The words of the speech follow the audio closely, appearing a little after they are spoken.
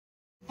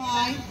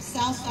by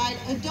Southside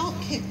Adult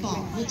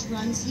Kickball, which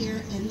runs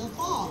here in the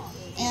fall.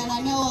 And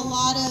I know a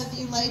lot of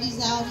you ladies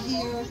out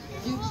here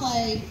do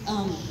play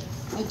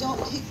adult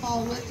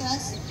kickball with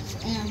us,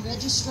 and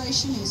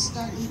registration is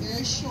starting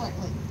very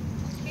shortly.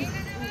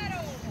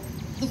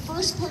 The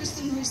first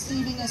person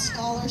receiving a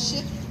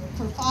scholarship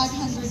for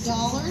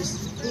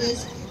 $500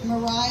 is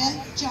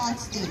Mariah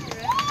Johnston.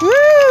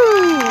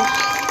 Woo!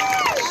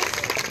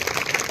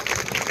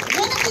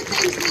 One of the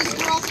things these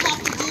girls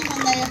have to do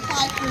when they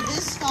apply for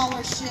this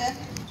scholarship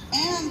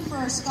and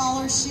for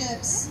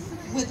scholarships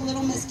with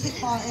Little Miss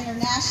Kickball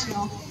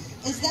International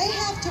is they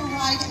have to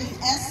write an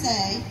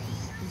essay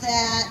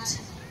that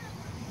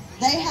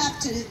they have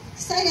to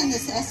say in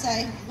this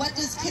essay, what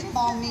does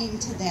kickball mean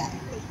to them?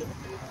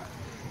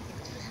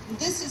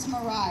 This is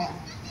Mariah.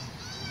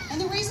 And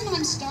the reason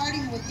I'm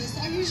starting with this,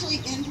 I usually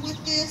end with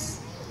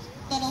this,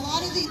 but a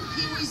lot of these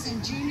peewees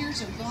and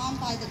juniors are gone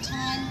by the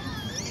time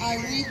I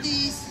read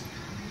these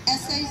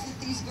essays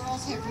that these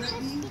girls have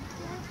written.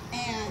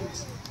 And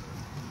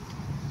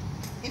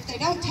if they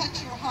don't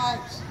touch your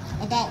heart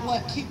about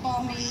what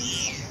kickball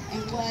means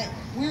and what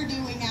we're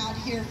doing out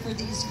here for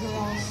these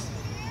girls,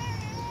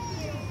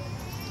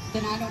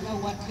 then I don't know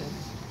what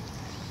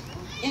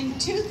could. In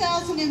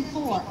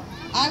 2004,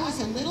 I was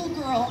a little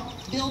girl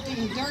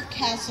building dirt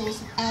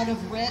castles out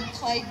of red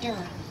clay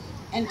dirt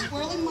and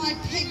twirling my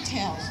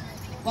pigtails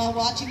while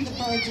watching the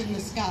birds in the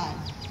sky.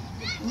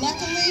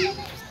 Luckily,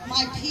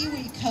 my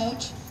peewee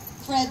coach,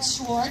 Fred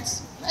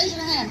Schwartz, raise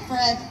your hand,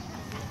 Fred,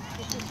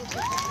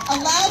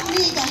 allowed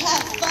me to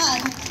have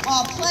fun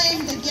while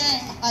playing the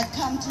game I've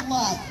come to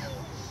love.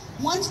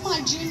 Once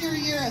my junior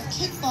year of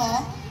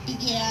kickball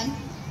began,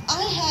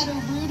 I had a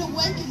rude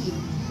awakening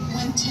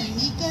when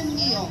Tamika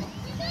Neal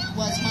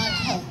was my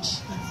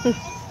coach.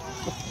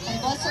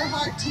 And bless her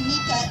heart,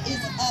 Tamika is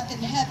up in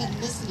heaven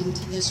listening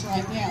to this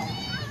right now.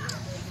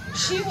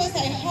 She was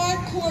a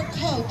hardcore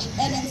coach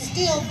and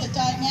instilled the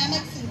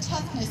dynamics and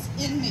toughness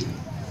in me.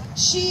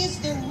 She is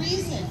the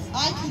reason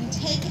I can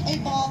take a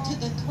ball to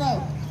the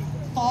throat,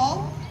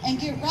 fall, and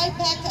get right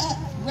back up,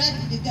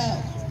 ready to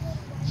go.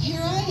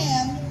 Here I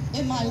am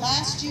in my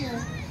last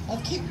year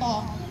of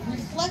kickball,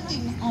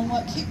 reflecting on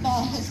what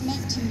kickball has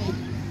meant to me.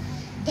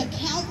 The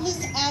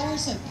countless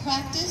hours of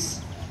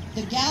practice,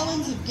 the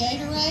gallons of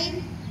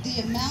Gatorade,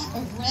 the amount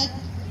of red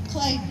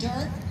clay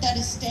dirt that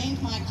has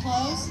stained my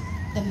clothes,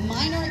 the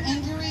minor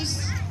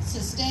injuries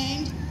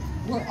sustained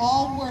were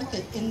all worth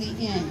it in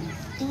the end.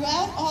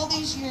 Throughout all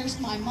these years,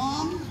 my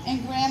mom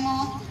and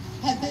grandma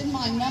have been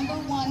my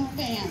 #1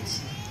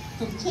 fans,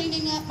 from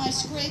cleaning up my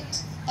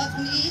scraped up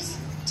knees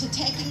to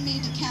taking me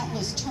to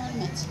countless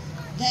tournaments.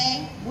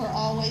 They were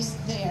always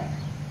there.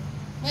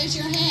 Raise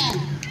your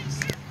hand.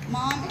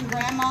 Mom and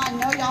Grandma, I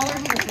know y'all are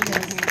here for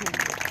this.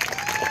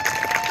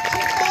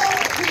 Kickball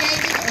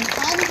created an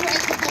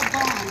unbreakable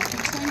bond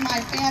between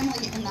my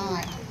family and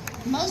I.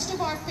 Most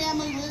of our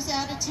family lives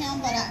out of town,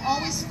 but I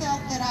always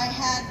felt that I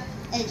had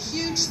a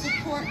huge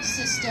support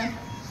system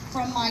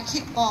from my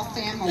kickball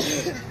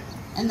family,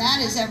 and that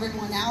is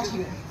everyone out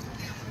here.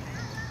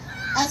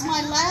 As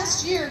my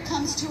last year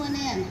comes to an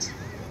end,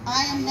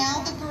 I am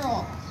now the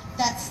girl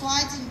that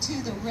slides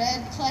into the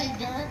red clay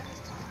dirt,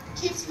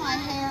 keeps my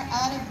hair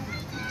out of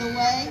the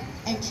way,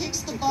 and kicks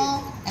the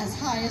ball as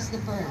high as the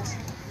birds.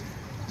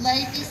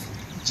 Ladies,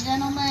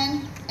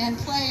 gentlemen, and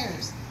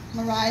players,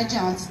 Mariah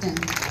Johnston.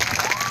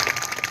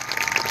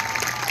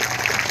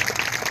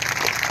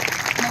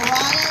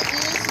 Mariah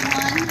is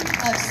one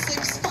of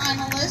 6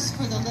 finalists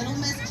for the Little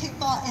Miss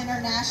Kickball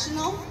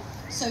International,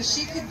 so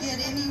she could get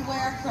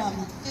anywhere from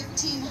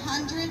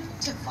 1,500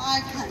 to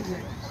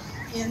 500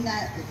 in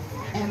that,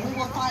 and we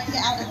will find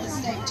out at the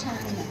state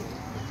tournament.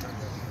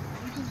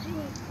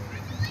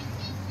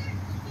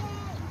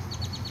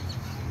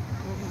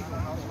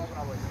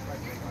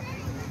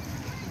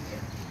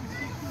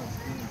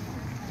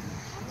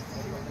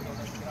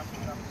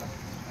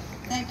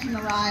 Thank you,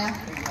 Mariah.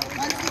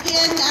 Once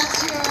again,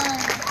 that's your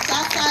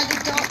Southside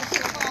Adult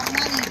Kickball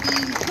money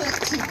being put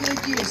to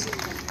good use.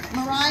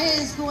 Mariah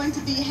is going to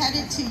be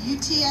headed to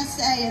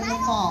UTSA in the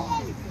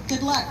fall.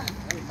 Good luck.